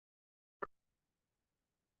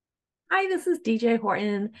Hi, this is DJ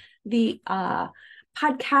Horton, the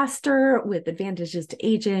podcaster with Advantages to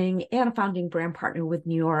Aging and a founding brand partner with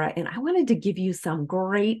Neora. And I wanted to give you some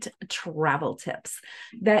great travel tips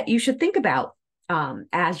that you should think about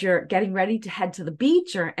as you're getting ready to head to the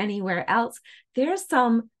beach or anywhere else. There's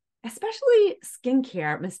some, especially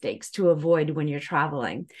skincare mistakes to avoid when you're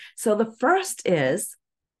traveling. So the first is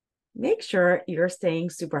make sure you're staying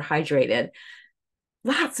super hydrated.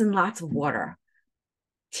 Lots and lots of water.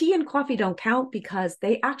 Tea and coffee don't count because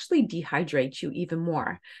they actually dehydrate you even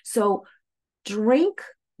more. So drink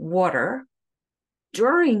water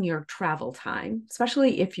during your travel time,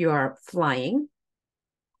 especially if you're flying,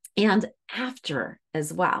 and after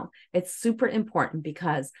as well. It's super important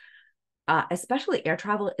because especially air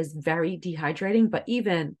travel is very dehydrating, but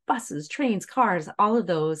even buses, trains, cars, all of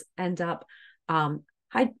those end up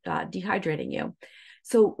dehydrating you.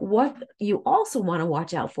 So what you also want to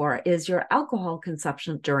watch out for is your alcohol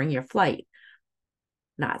consumption during your flight.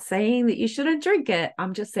 Not saying that you shouldn't drink it.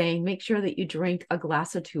 I'm just saying make sure that you drink a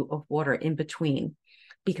glass or two of water in between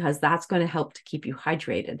because that's going to help to keep you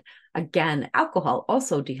hydrated. Again, alcohol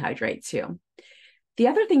also dehydrates you. The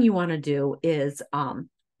other thing you want to do is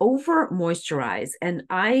over moisturize. And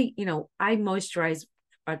I moisturize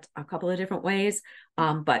a couple of different ways,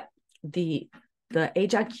 but the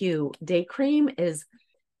Age IQ day cream is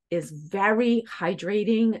very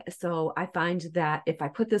hydrating. So I find that if I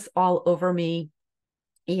put this all over me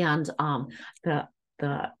and the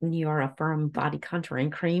Neora Firm Body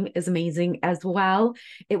Contouring Cream is amazing as well.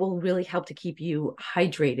 It will really help to keep you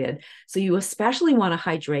hydrated. So you especially want to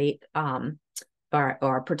hydrate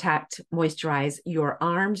or protect, moisturize your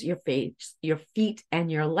arms, your face, your feet,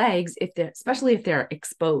 and your legs, especially if they're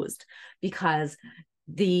exposed, because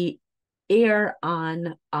the air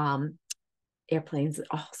on airplanes is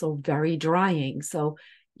also very drying. So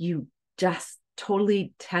you just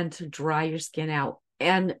totally tend to dry your skin out,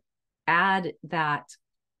 and add that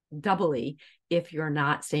doubly if you're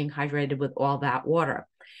not staying hydrated with all that water.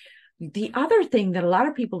 The other thing that a lot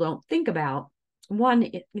of people don't think about, one,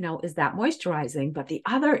 is that moisturizing, but the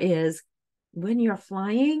other is when you're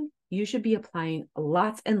flying, you should be applying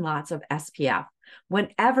lots and lots of SPF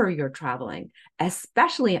whenever you're traveling,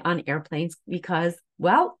 especially on airplanes, because,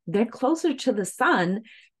 well, they're closer to the sun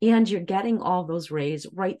and you're getting all those rays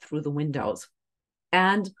right through the windows.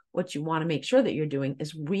 And what you want to make sure that you're doing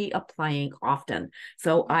is reapplying often.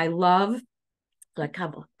 So I love a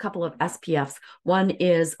couple of SPFs. One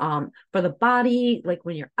is for the body, like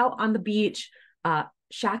when you're out on the beach.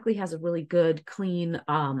 Shackley has a really good, clean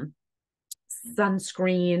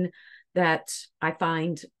sunscreen that I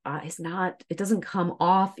find it doesn't come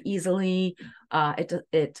off easily.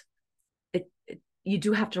 You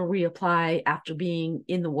do have to reapply after being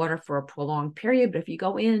in the water for a prolonged period, but if you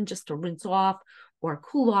go in just to rinse off or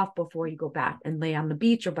cool off before you go back and lay on the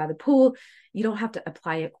beach or by the pool, you don't have to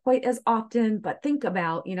apply it quite as often. But think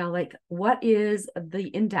about, like, what is the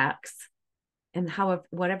index, and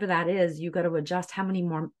whatever that is, you got to adjust how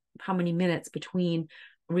many minutes between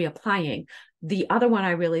reapplying. The other one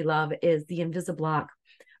I really love is the Invisiblock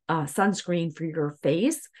sunscreen for your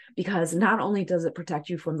face, because not only does it protect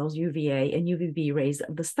you from those UVA and UVB rays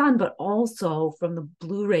of the sun, but also from the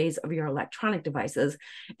blue rays of your electronic devices.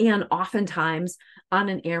 And oftentimes on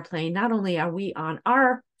an airplane, not only are we on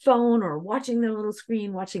our phone or watching the little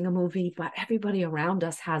screen, watching a movie, but everybody around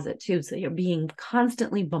us has it too. So you're being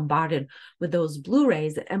constantly bombarded with those blue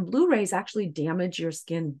rays, and blue rays actually damage your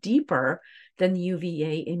skin deeper than the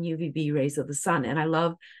UVA and UVB rays of the sun. And I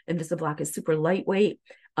love Invisiblock. Is super lightweight.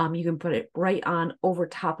 You can put it right on over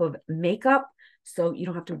top of makeup, so you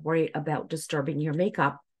don't have to worry about disturbing your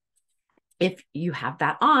makeup if you have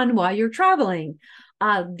that on while you're traveling.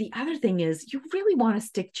 The other thing is you really want to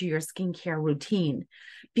stick to your skincare routine,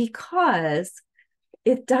 because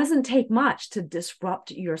it doesn't take much to disrupt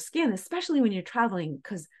your skin, especially when you're traveling,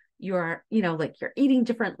 because you're eating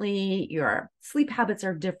differently, your sleep habits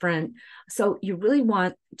are different. So you really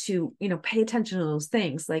want to, pay attention to those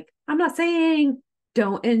things. Like, I'm not saying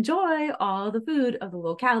don't enjoy all the food of the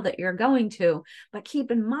locale that you're going to, but keep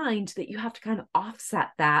in mind that you have to kind of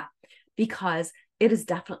offset that, because it is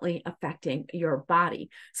definitely affecting your body.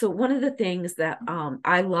 So one of the things that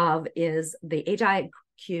I love is the Age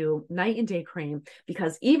IQ night and day cream,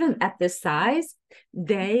 because even at this size,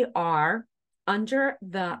 they are under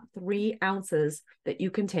the 3 ounces that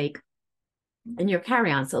you can take in your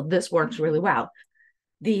carry-on. So this works really well.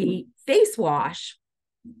 The face wash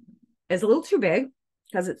is a little too big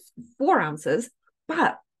because it's 4 ounces,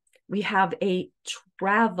 but we have a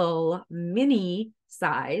travel mini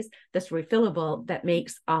size that's refillable that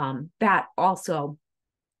makes that also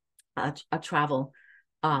a travel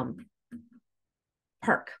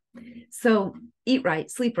perk. So eat right,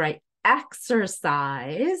 sleep right,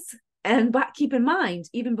 exercise. But keep in mind,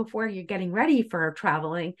 even before you're getting ready for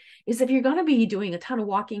traveling, is if you're going to be doing a ton of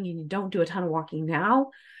walking and you don't do a ton of walking now,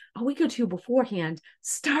 a week or two beforehand,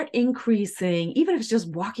 start increasing, even if it's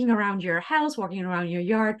just walking around your house, walking around your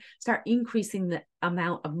yard, start increasing the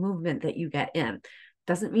amount of movement that you get in.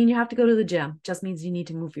 Doesn't mean you have to go to the gym, just means you need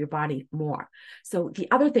to move your body more. So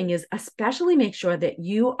the other thing is, especially make sure that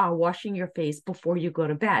you are washing your face before you go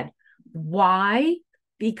to bed. Why?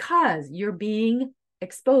 Because you're being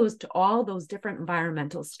exposed to all those different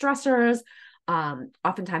environmental stressors.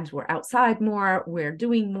 Oftentimes we're outside more, we're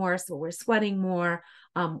doing more, so we're sweating more.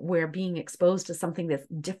 We're being exposed to something that's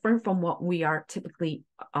different from what we are typically,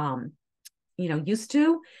 used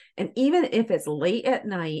to. And even if it's late at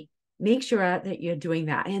night, make sure that you're doing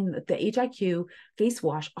that. And the HIQ face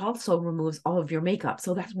wash also removes all of your makeup.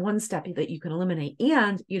 So that's one step that you can eliminate.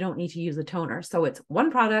 And you don't need to use a toner. So it's one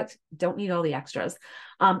product, don't need all the extras.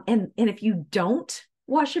 And if you don't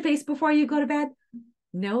wash your face before you go to bed,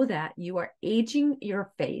 know that you are aging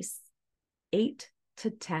your face 8 to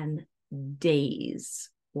 10 days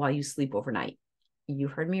while you sleep overnight. You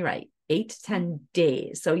heard me right. 8 to 10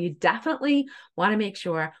 days. So you definitely want to make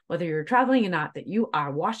sure, whether you're traveling or not, that you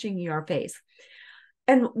are washing your face.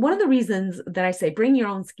 And one of the reasons that I say bring your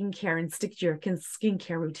own skincare and stick to your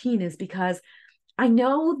skincare routine is because I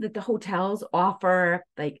know that the hotels offer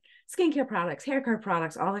like skincare products, hair care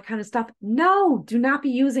products, all that kind of stuff. No, do not be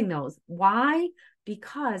using those. Why?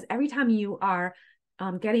 Because every time you are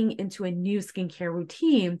getting into a new skincare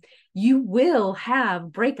routine, you will have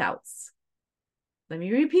breakouts. Let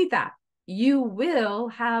me repeat that. You will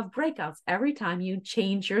have breakouts every time you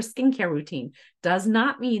change your skincare routine. Does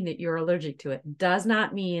not mean that you're allergic to it. Does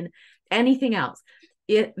not mean anything else.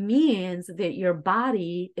 It means that your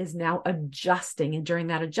body is now adjusting. And during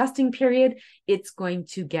that adjusting period, it's going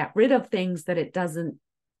to get rid of things that it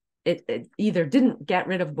either didn't get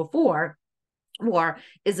rid of before or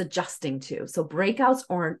is adjusting to. So breakouts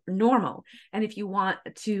are normal. And if you want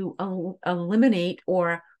to eliminate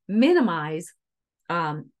or minimize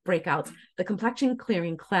breakouts, the complexion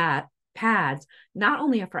clearing pads not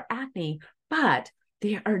only are for acne, but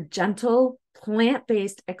they are gentle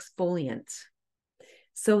plant-based exfoliants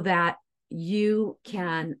so that you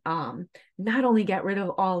can not only get rid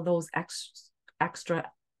of all those extra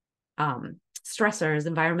stressors,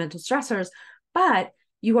 environmental stressors, but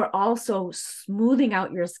you are also smoothing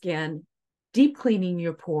out your skin, deep cleaning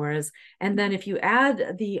your pores. And then if you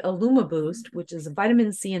add the Illuma Boost, which is a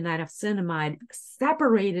vitamin C and niacinamide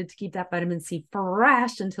separated to keep that vitamin C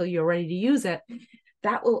fresh until you're ready to use it,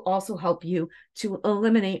 that will also help you to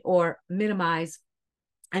eliminate or minimize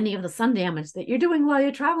any of the sun damage that you're doing while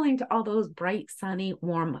you're traveling to all those bright, sunny,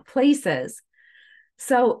 warm places.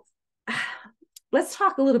 So let's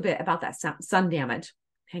talk a little bit about that sun damage.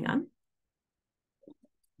 Hang on.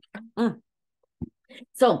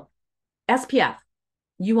 So SPF,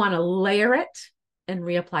 you want to layer it and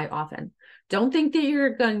reapply often. Don't think that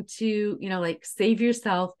you're going to, save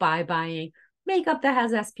yourself by buying makeup that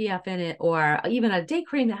has SPF in it, or even a day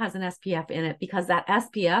cream that has an SPF in it, because that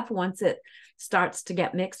SPF, once it starts to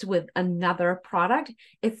get mixed with another product,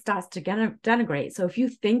 it starts to denigrate. So if you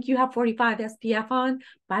think you have 45 SPF on,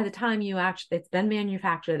 by the time it's been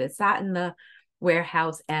manufactured, it's sat in the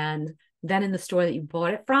warehouse and then in the store that you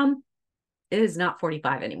bought it from, it is not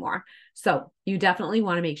 45 anymore. So you definitely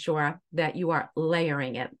want to make sure that you are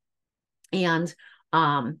layering it. And,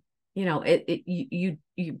 you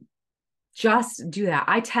just do that.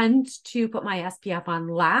 I tend to put my SPF on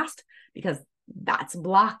last because that's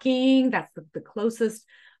blocking. That's the closest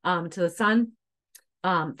to the sun.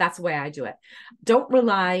 That's the way I do it. Don't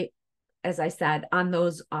rely, as I said, on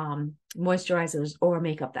those moisturizers or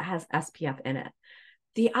makeup that has SPF in it.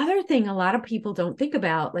 The other thing a lot of people don't think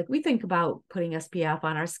about, like we think about putting SPF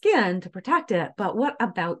on our skin to protect it, but what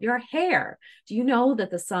about your hair? Do you know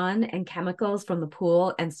that the sun and chemicals from the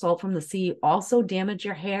pool and salt from the sea also damage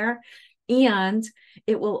your hair? And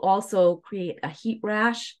it will also create a heat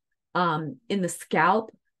rash in the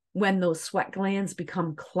scalp when those sweat glands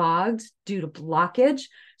become clogged due to blockage.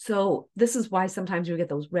 So this is why sometimes we get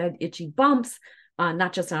those red, itchy bumps,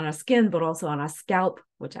 not just on our skin, but also on our scalp,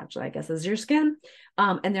 which actually I guess is your skin.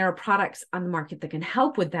 And there are products on the market that can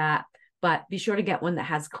help with that, but be sure to get one that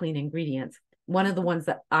has clean ingredients. One of the ones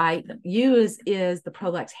that I use is the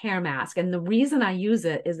Prolex hair mask. And the reason I use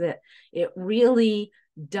it is that it really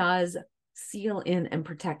does seal in and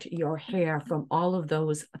protect your hair from all of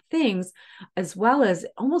those things, as well as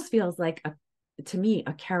it almost feels like to me,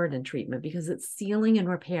 a keratin treatment, because it's sealing and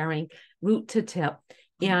repairing root to tip.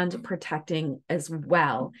 and protecting as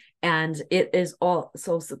well. And it is all,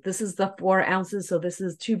 so this is the 4 ounces. So this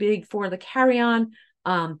is too big for the carry-on,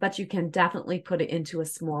 but you can definitely put it into a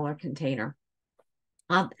smaller container.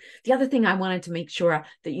 The other thing I wanted to make sure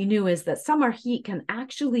that you knew is that summer heat can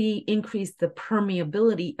actually increase the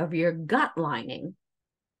permeability of your gut lining.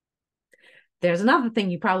 There's another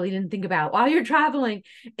thing you probably didn't think about while you're traveling.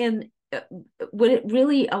 And what it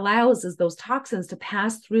really allows is those toxins to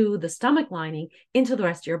pass through the stomach lining into the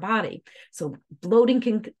rest of your body. So bloating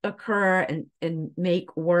can occur and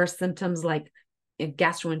make worse symptoms like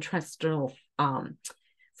gastrointestinal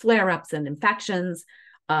flare-ups and infections.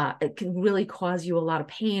 It can really cause you a lot of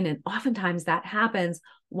pain. And oftentimes that happens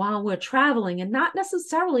while we're traveling, and not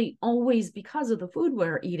necessarily always because of the food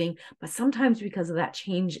we're eating, but sometimes because of that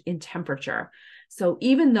change in temperature. So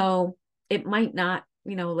even though it might not,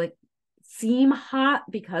 like seem hot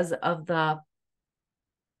because of the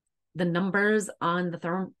numbers on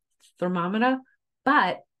the thermometer,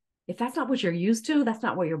 but if that's not what you're used to, that's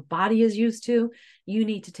not what your body is used to, you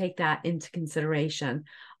need to take that into consideration.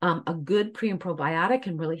 A good pre and probiotic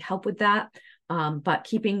can really help with that. But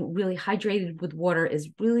keeping really hydrated with water is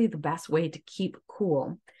really the best way to keep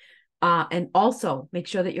cool. And also make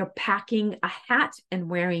sure that you're packing a hat and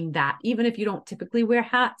wearing that. Even if you don't typically wear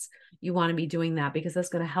hats, you want to be doing that, because that's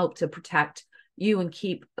going to help to protect you and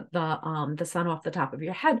keep the sun off the top of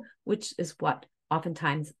your head, which is what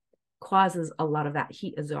oftentimes causes a lot of that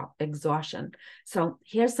heat exhaustion. So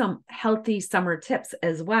here's some healthy summer tips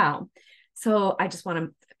as well. So I just want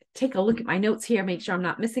to take a look at my notes here, make sure I'm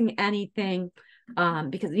not missing anything,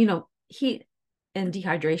 because, heat and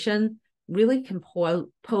dehydration really can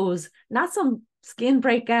pose not some skin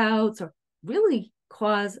breakouts or really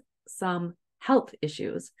cause some health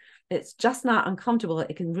issues. It's just not uncomfortable.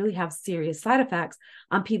 It can really have serious side effects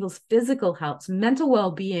on people's physical health, mental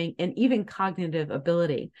well-being, and even cognitive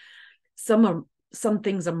ability. Some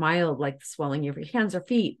things are mild, like swelling of your hands or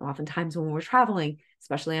feet. Oftentimes when we're traveling,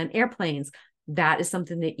 especially on airplanes, that is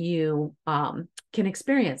something that you can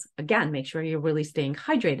experience. Again, make sure you're really staying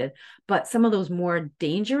hydrated. But some of those more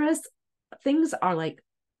dangerous things are like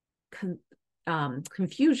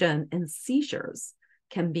confusion and seizures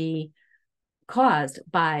can be caused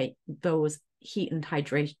by those heat and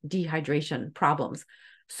dehydration problems.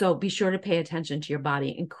 So be sure to pay attention to your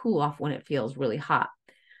body and cool off when it feels really hot.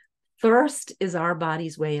 Thirst is our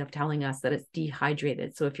body's way of telling us that it's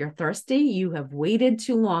dehydrated. So if you're thirsty, you have waited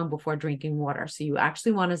too long before drinking water. So you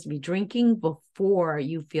actually want us to be drinking before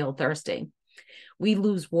you feel thirsty. We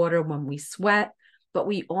lose water when we sweat, but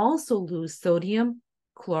we also lose sodium,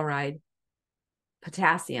 chloride,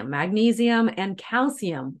 potassium, magnesium, and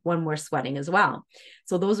calcium when we're sweating as well.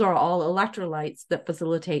 So those are all electrolytes that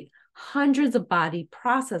facilitate hundreds of body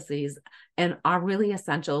processes and are really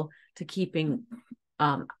essential to keeping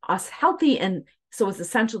us healthy. And so it's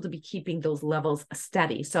essential to be keeping those levels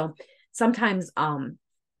steady. So sometimes,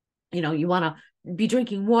 you want to be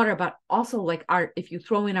drinking water, but also like if you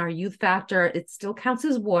throw in our youth factor, it still counts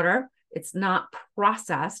as water. It's not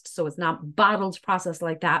processed. So it's not bottled, processed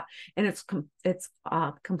like that. And it's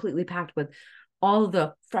completely packed with all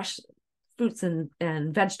the fresh fruits and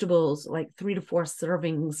vegetables, like 3 to 4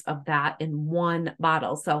 servings of that in one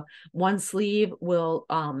bottle. So one sleeve will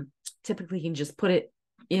typically you can just put it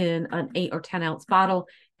in an 8 or 10 ounce bottle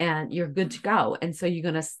and you're good to go. And so you're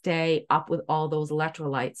going to stay up with all those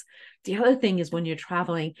electrolytes. The other thing is when you're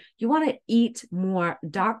traveling, you want to eat more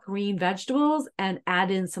dark green vegetables and add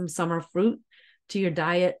in some summer fruit to your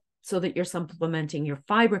diet so that you're supplementing your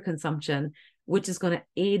fiber consumption, which is going to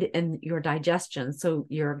aid in your digestion. So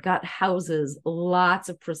your gut houses lots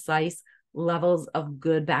of precise levels of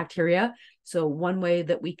good bacteria. So one way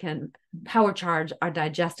that we can power charge our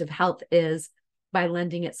digestive health is by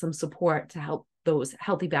lending it some support to help those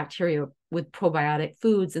healthy bacteria with probiotic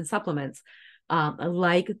foods and supplements,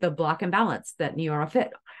 like the Block and Balance that NeuroFit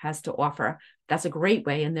has to offer. That's a great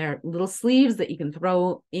way. And they're little sleeves that you can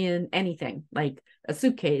throw in anything, like a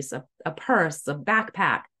suitcase, a purse, a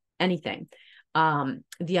backpack, anything.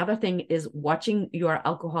 The other thing is watching your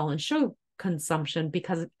alcohol and sugar consumption,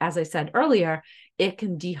 because as I said earlier, it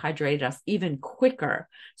can dehydrate us even quicker.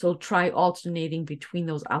 So try alternating between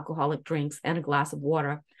those alcoholic drinks and a glass of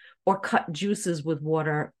water, or cut juices with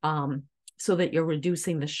water so that you're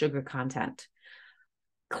reducing the sugar content.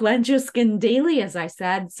 Cleanse your skin daily, as I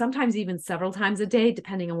said, sometimes even several times a day,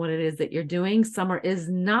 depending on what it is that you're doing. Summer is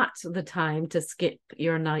not the time to skip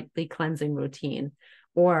your nightly cleansing routine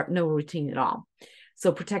or no routine at all.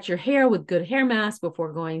 So protect your hair with good hair masks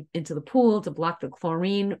before going into the pool to block the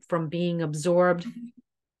chlorine from being absorbed.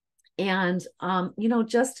 And,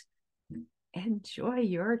 just enjoy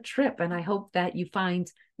your trip. And I hope that you find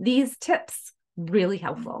these tips really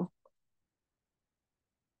helpful.